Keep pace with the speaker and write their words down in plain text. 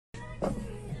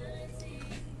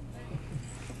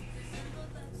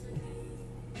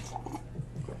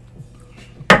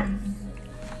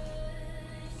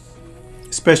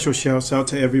Special shouts out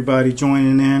to everybody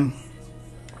joining in.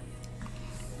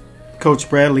 Coach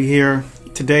Bradley here.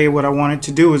 Today what I wanted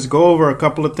to do is go over a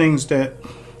couple of things that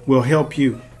will help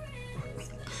you.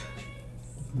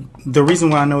 The reason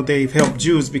why I know they've helped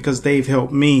you is because they've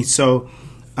helped me. So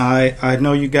I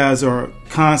know you guys are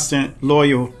constant,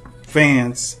 loyal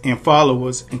fans and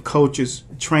followers and coaches,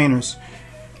 trainers,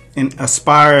 and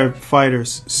aspire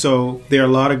fighters. So there are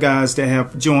a lot of guys that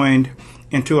have joined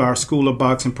into our School of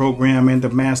Boxing program and the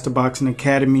Master Boxing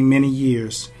Academy many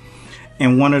years.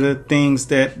 And one of the things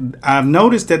that I've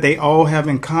noticed that they all have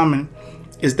in common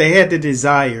is they had the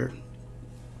desire.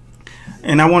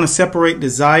 And I want to separate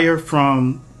desire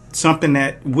from something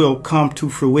that will come to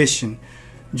fruition.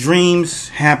 Dreams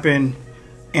happen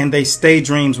and they stay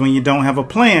dreams when you don't have a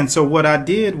plan. So what I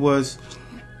did was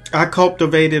I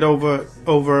cultivated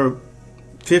over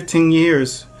 15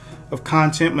 years of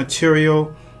content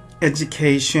material,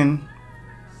 education,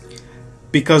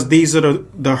 because these are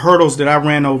the hurdles that I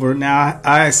ran over. Now,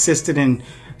 I assisted in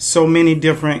so many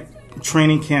different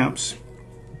training camps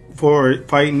for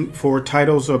fighting for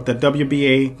titles of the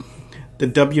WBA, the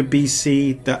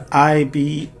WBC, the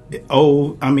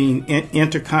IBO,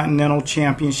 Intercontinental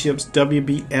Championships,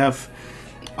 WBF.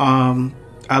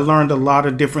 I learned a lot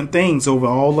of different things over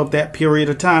all of that period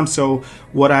of time. So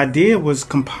what I did was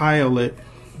compile it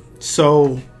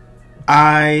so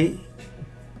I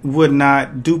would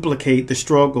not duplicate the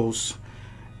struggles,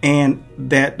 and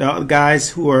that the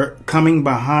guys who are coming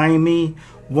behind me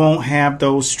won't have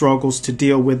those struggles to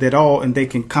deal with at all, and they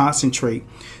can concentrate.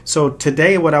 So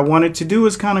today what I wanted to do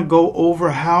is kind of go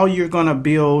over how you're going to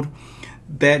build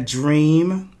that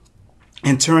dream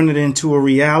and turn it into a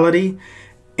reality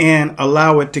and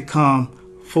allow it to come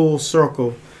full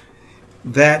circle.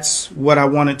 That's what I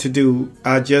wanted to do.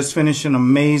 I just finished an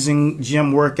amazing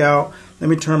gym workout. Let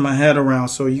me turn my head around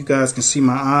so you guys can see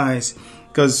my eyes,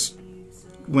 because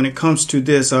when it comes to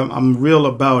this, I'm real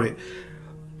about it.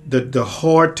 The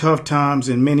hard, tough times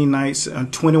and many nights,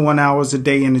 21 hours a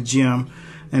day in the gym,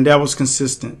 and that was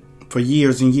consistent for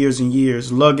years and years and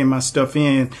years, lugging my stuff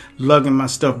in, lugging my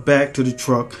stuff back to the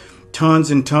truck,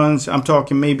 tons and tons. I'm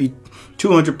talking maybe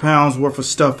 200 pounds worth of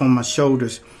stuff on my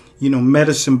shoulders. You know,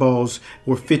 medicine balls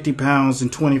were 50 pounds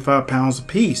and 25 pounds a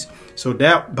piece. So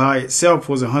that by itself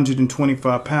was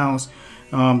 125 pounds.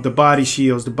 The body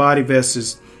shields, the body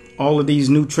vests, all of these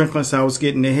new trinkets I was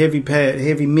getting, the heavy pad,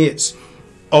 heavy mitts,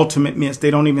 ultimate mitts. They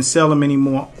don't even sell them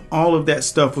anymore. All of that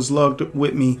stuff was lugged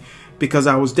with me because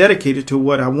I was dedicated to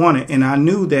what I wanted. And I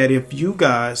knew that if you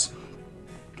guys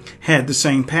had the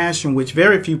same passion, which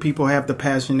very few people have the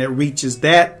passion that reaches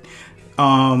that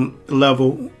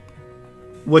level,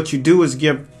 what you do is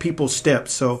give people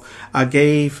steps. So I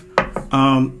gave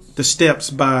the steps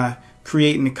by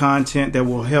creating the content that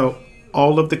will help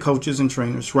all of the coaches and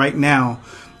trainers right now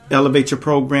elevate your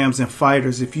programs and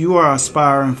fighters. If you are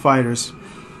aspiring fighters,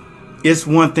 it's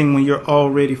one thing when you're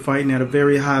already fighting at a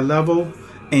very high level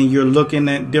and you're looking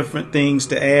at different things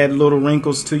to add little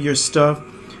wrinkles to your stuff,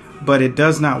 but it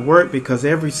does not work because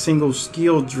every single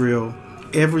skill drill,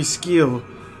 every skill,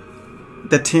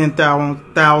 the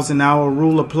 10,000 hour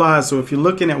rule applies. So if you're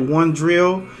looking at one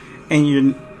drill and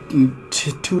you're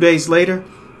 2 days later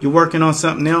you're working on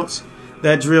something else,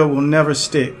 that drill will never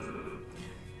stick.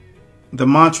 The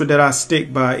mantra that I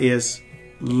stick by is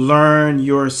learn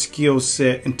your skill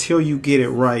set until you get it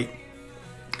right,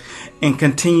 and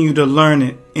continue to learn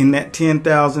it in that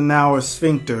 10,000 hour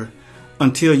sphincter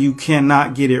until you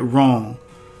cannot get it wrong.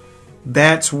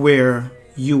 That's where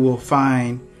you will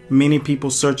find many people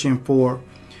searching for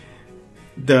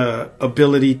the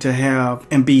ability to have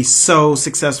and be so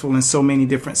successful in so many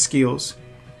different skills,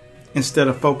 instead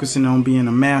of focusing on being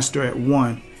a master at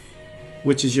one,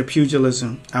 which is your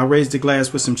pugilism. I raised the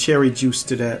glass with some cherry juice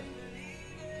to that.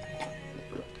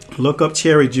 Look up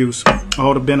cherry juice,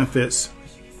 all the benefits.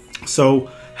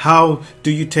 So how do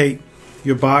you take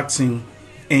your boxing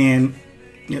and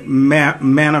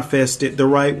manifest it the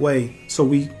right way? So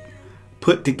we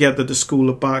put together the School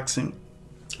of Boxing.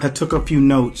 I took a few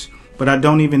notes, but I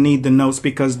don't even need the notes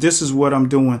because this is what I'm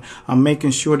doing. I'm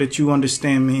making sure that you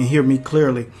understand me and hear me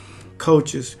clearly.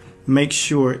 Coaches, make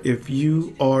sure if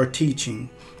you are teaching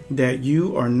that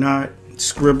you are not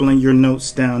scribbling your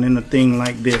notes down in a thing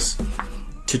like this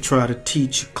to try to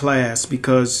teach class,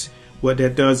 because what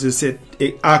that does is it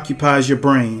occupies your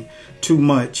brain too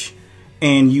much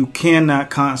and you cannot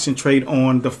concentrate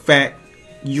on the fact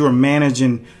you're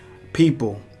managing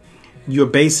people. You're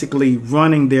basically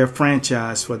running their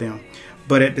franchise for them.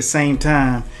 But at the same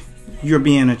time, you're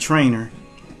being a trainer.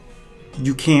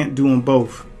 You can't do them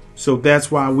both. So that's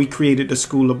why we created the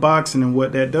School of Boxing. And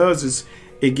what that does is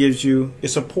it gives you,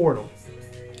 it's a portal.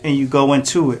 And you go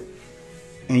into it.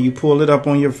 And you pull it up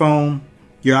on your phone,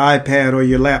 your iPad, or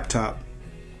your laptop.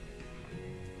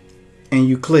 And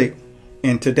you click.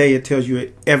 And today it tells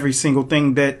you every single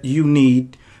thing that you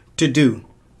need to do.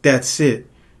 That's it.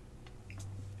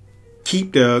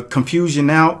 Keep the confusion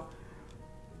out.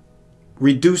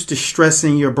 Reduce the stress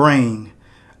in your brain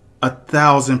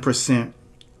 1,000%.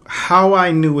 How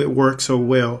I knew it worked so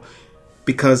well,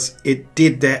 because it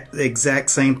did that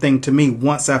exact same thing to me.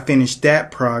 Once I finished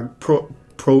that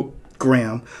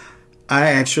program, I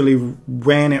actually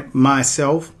ran it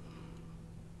myself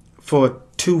for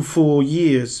 2 full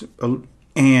years.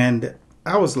 And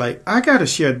I was like, I got to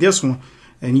share this one.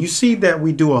 And you see that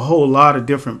we do a whole lot of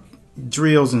different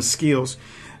drills and skills.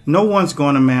 No one's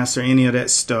going to master any of that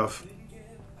stuff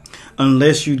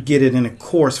unless you get it in a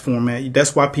course format.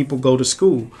 That's why people go to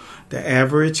school. The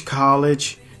average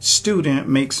college student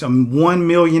makes $1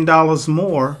 million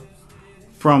more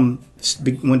from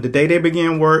when the day they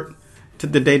begin work to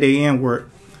the day they end work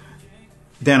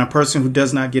than a person who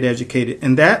does not get educated.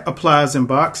 And that applies in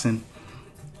boxing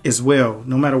as well.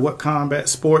 No matter what combat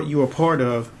sport you are part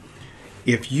of,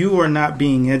 if you are not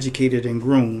being educated and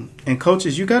groomed, and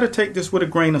coaches, you got to take this with a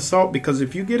grain of salt, because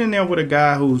if you get in there with a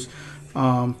guy who's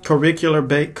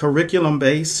curriculum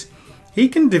based, he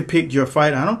can depict your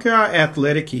fight. I don't care how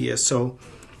athletic he is. So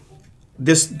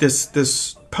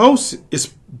this post is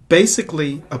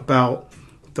basically about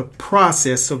the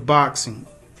process of boxing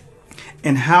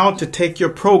and how to take your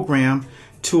program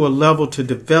to a level to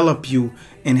develop you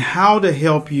and how to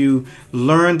help you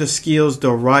learn the skills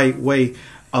the right way.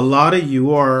 A lot of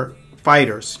you are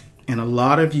fighters and a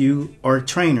lot of you are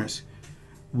trainers.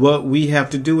 What we have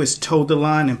to do is toe the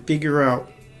line and figure out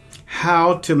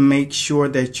how to make sure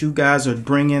that you guys are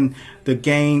bringing the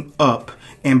game up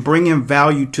and bringing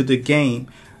value to the game.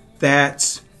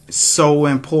 That's so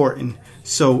important.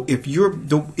 So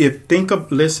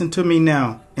listen to me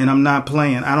now, and I'm not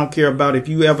playing. I don't care about if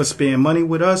you ever spend money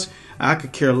with us. I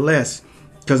could care less,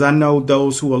 because I know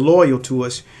those who are loyal to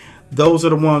us. Those are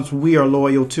the ones we are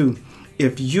loyal to.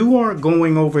 If you are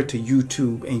going over to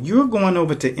YouTube and you're going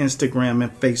over to Instagram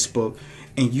and Facebook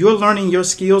and you're learning your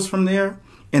skills from there,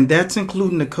 and that's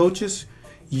including the coaches,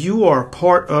 you are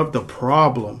part of the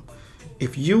problem.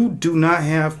 If you do not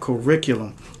have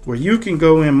curriculum where you can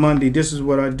go in Monday, this is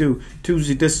what I do.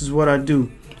 Tuesday, this is what I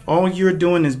do. All you're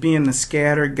doing is being the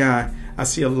scattered guy. I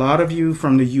see a lot of you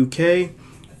from the UK,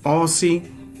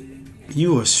 Aussie.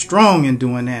 You are strong in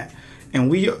doing that. And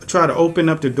we try to open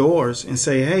up the doors and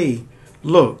say, hey,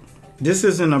 look, this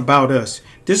isn't about us.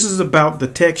 This is about the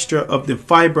texture of the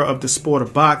fiber of the sport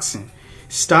of boxing.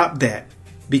 Stop that,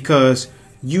 because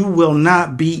you will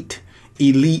not beat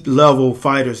elite level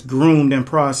fighters, groomed and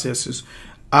processors.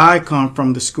 I come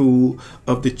from the school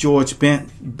of the Georgie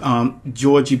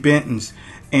Bentons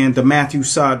and the Matthew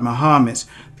Saad Muhammads,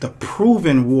 the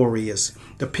proven warriors,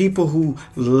 the people who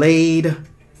laid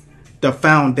the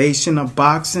foundation of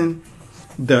boxing,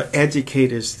 the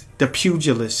educators, the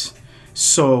pugilists.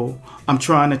 So I'm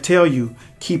trying to tell you,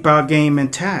 keep our game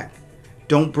intact.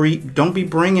 Don't be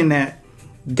bringing that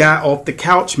guy off the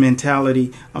couch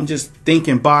mentality. I'm just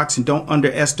thinking boxing. Don't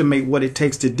underestimate what it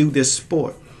takes to do this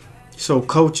sport. So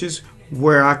coaches,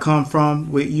 where I come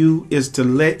from with you is to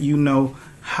let you know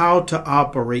how to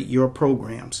operate your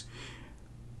programs.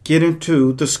 Get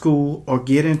into the school or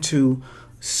get into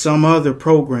some other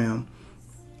program,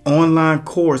 online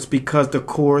course, because the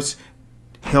course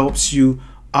helps you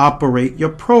operate your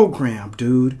program,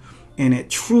 dude. And it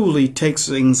truly takes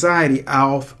the anxiety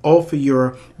off of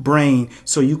your brain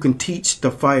so you can teach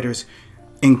the fighters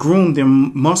and groom their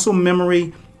muscle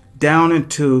memory down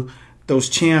into those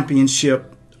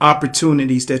championship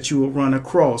opportunities that you will run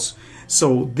across.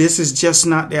 So this is just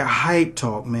not that hype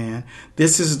talk, man.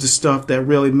 This is the stuff that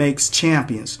really makes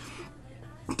champions.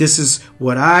 This is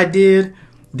what I did.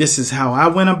 This is how I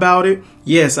went about it.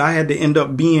 Yes, I had to end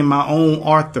up being my own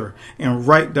author and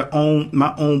write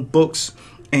my own books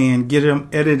and get them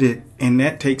edited. And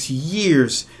that takes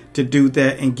years to do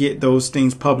that and get those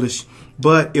things published.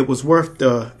 But it was worth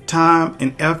the time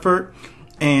and effort.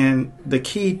 And the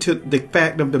key to the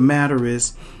fact of the matter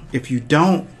is, if you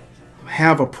don't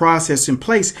have a process in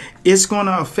place, it's going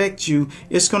to affect you.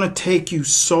 It's going to take you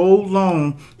so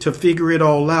long to figure it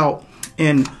all out.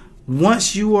 And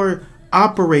once you are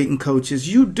operating,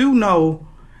 coaches, you do know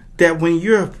that when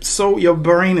your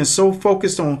brain is so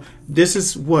focused on this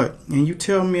is what, and you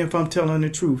tell me if I'm telling the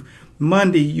truth,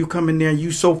 Monday, you come in there,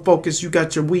 you so focused, you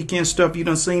got your weekend stuff, you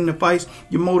done seen the fights,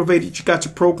 you're motivated, you got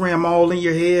your program all in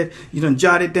your head, you done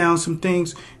jotted down some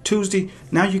things. Tuesday,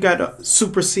 now you got to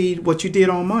supersede what you did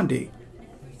on Monday.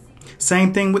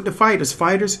 Same thing with the fighters.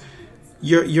 Fighters,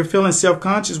 you're feeling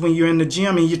self-conscious when you're in the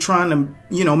gym and you're trying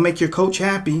to, make your coach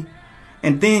happy.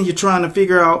 And then you're trying to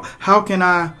figure out, how can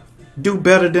I do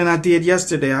better than I did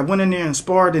yesterday? I went in there and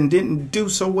sparred and didn't do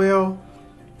so well.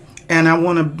 And I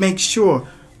want to make sure,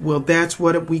 well, that's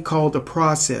what we call the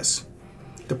process.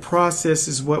 The process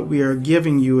is what we are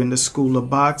giving you in the School of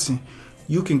Boxing.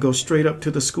 You can go straight up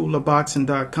to the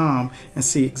schoolofboxing.com and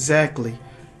see exactly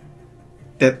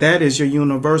that is your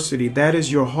university, that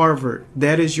is your Harvard,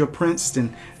 that is your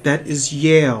Princeton, that is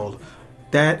Yale,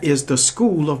 that is the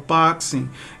School of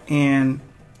Boxing. And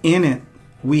in it,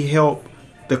 we help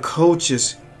the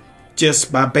coaches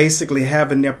just by basically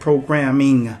having their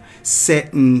programming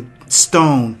set in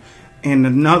stone. And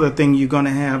another thing you're going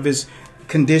to have is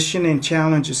conditioning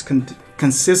challenges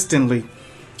consistently.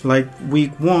 Like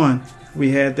week 1,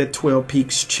 we had the 12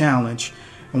 Peaks Challenge.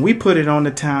 And we put it on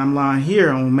the timeline here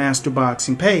on Master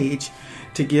Boxing page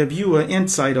to give you an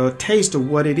insight or a taste of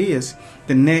what it is.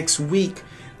 The next week,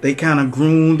 they kind of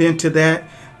groomed into that,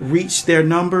 reached their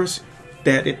numbers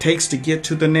that it takes to get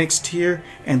to the next tier.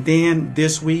 And then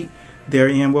this week, they're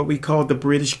in what we call the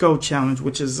British Go Challenge,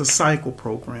 which is a cycle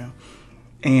program.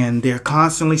 And they're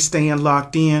constantly staying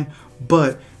locked in.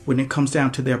 But when it comes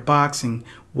down to their boxing,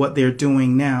 what they're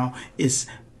doing now is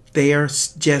they're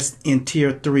just in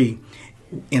tier 3.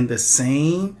 In the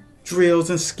same drills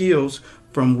and skills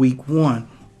from week 1.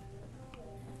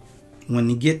 When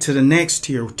you get to the next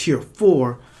tier, tier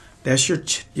 4, that's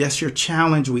your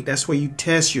challenge week. That's where you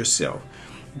test yourself.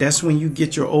 That's when you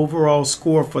get your overall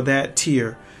score for that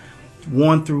tier,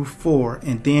 1 through 4,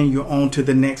 and then you're on to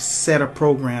the next set of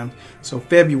programs. So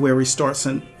February starts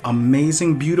an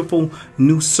amazing, beautiful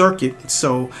new circuit.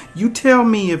 So you tell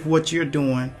me if what you're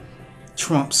doing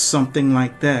trumps something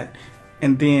like that,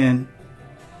 and then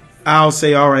I'll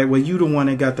say, all right, well, you the one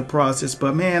that got the process,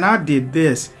 but man, I did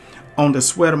this on the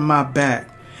sweat of my back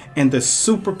and the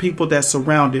super people that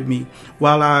surrounded me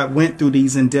while I went through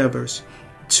these endeavors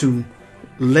to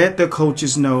let the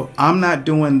coaches know I'm not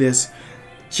doing this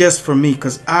just for me,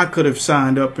 because I could have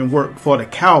signed up and worked for the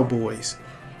Cowboys.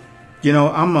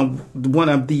 I'm one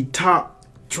of the top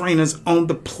trainers on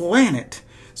the planet.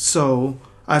 So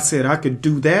I said I could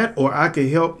do that, or I could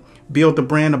help build the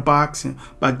brand of boxing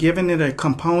by giving it a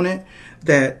component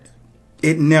that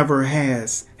it never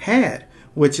has had,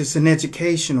 which is an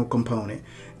educational component.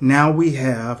 Now we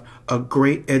have a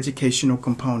great educational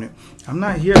component. I'm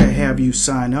not here to have you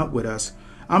sign up with us.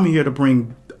 I'm here to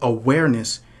bring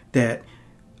awareness that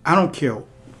I don't care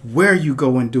where you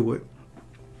go and do it.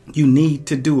 You need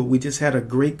to do it. We just had a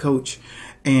great coach,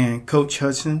 and Coach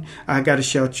Hudson, I got to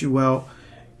shout you out,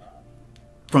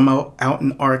 from out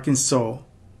in Arkansas.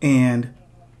 And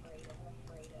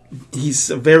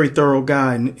he's a very thorough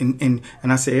guy. And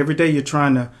I say every day you're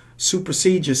trying to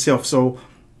supersede yourself. So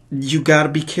you got to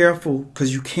be careful,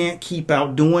 because you can't keep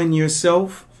outdoing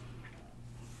yourself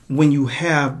when you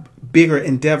have bigger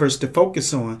endeavors to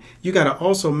focus on. You got to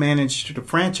also manage the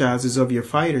franchises of your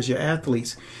fighters, your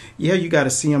athletes. Yeah, you got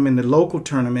to see them in the local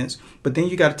tournaments, but then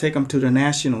you got to take them to the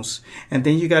nationals. And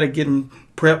then you got to get them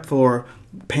prepped for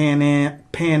Pan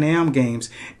Am games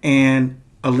and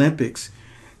Olympics.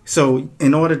 So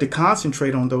in order to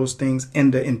concentrate on those things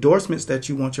and the endorsements that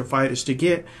you want your fighters to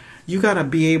get, you got to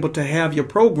be able to have your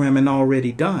programming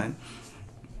already done,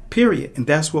 period. And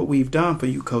that's what we've done for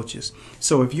you coaches.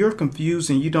 So if you're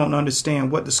confused and you don't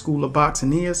understand what the School of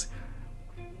Boxing is,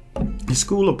 the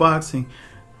School of Boxing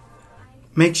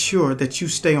makes sure that you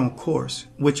stay on course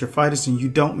with your fighters and you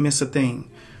don't miss a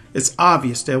thing. It's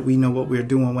obvious that we know what we're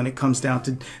doing when it comes down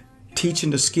to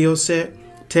teaching the skill set,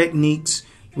 techniques.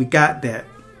 We got that.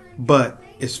 But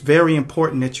it's very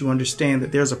important that you understand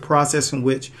that there's a process in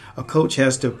which a coach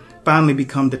has to finally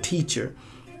become the teacher.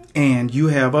 And you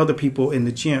have other people in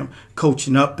the gym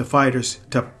coaching up the fighters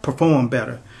to perform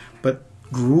better. But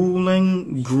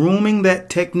grooming that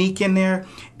technique in there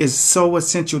is so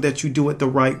essential that you do it the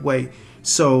right way.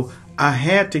 So I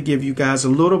had to give you guys a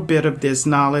little bit of this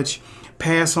knowledge,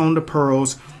 pass on the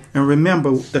pearls. And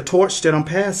remember, the torch that I'm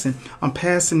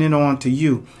passing it on to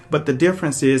you. But the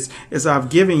difference is I've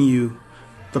given you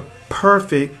the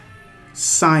perfect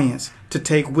science to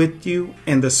take with you,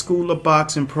 and the School of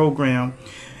Boxing program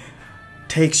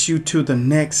takes you to the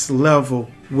next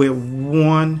level with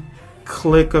one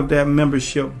click of that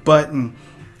membership button.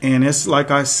 And it's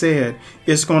like I said,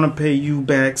 it's going to pay you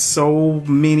back so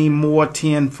many more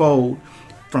tenfold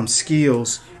from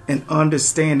skills and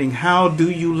understanding how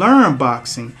do you learn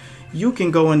boxing. You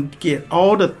can go and get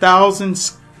all the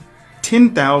thousands,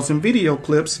 10,000 video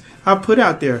clips I put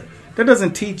out there. That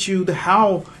doesn't teach you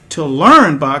how to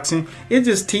learn boxing. It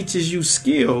just teaches you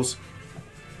skills.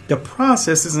 The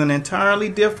process is an entirely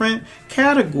different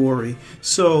category.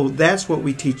 So that's what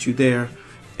we teach you there.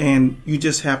 And you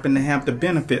just happen to have the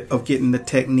benefit of getting the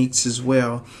techniques as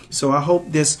well. So I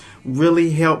hope this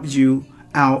really helped you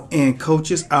out. And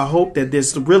coaches, I hope that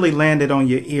this really landed on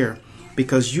your ear,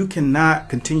 because you cannot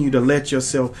continue to let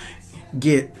yourself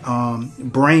get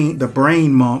the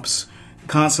brain mumps,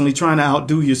 constantly trying to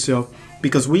outdo yourself,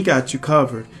 because we got you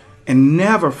covered. And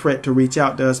never fret to reach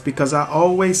out to us, because I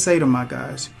always say to my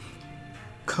guys,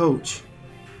 Coach,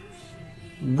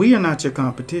 we are not your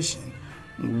competition.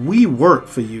 We work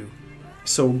for you.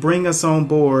 So bring us on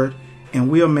board, and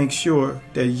we'll make sure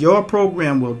that your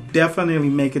program will definitely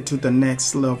make it to the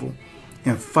next level.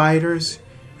 And fighters,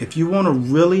 if you want to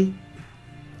really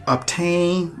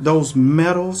obtain those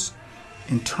medals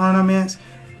in tournaments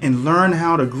and learn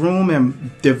how to groom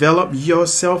and develop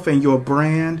yourself and your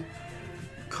brand,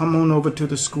 come on over to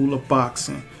the School of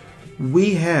Boxing.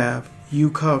 We have you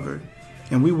covered,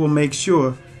 and we will make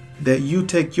sure that you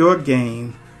take your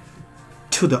game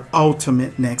to the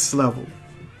ultimate next level.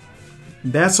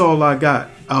 That's all I got.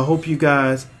 I hope you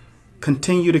guys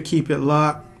continue to keep it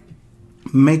locked.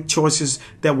 Make choices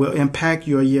that will impact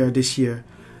your year this year.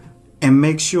 And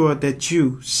make sure that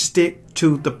you stick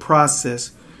to the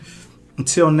process.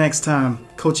 Until next time,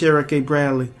 Coach Eric A.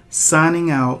 Bradley signing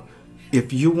out.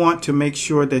 If you want to make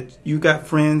sure that you got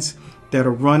friends that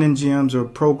are running gyms or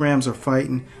programs or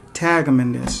fighting, tag them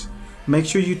in this. Make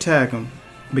sure you tag them,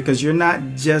 because you're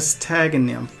not just tagging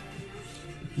them.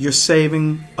 You're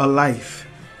saving a life,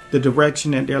 the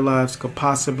direction that their lives could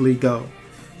possibly go.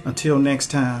 Until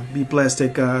next time, be blessed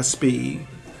at God's speed.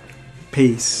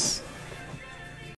 Peace.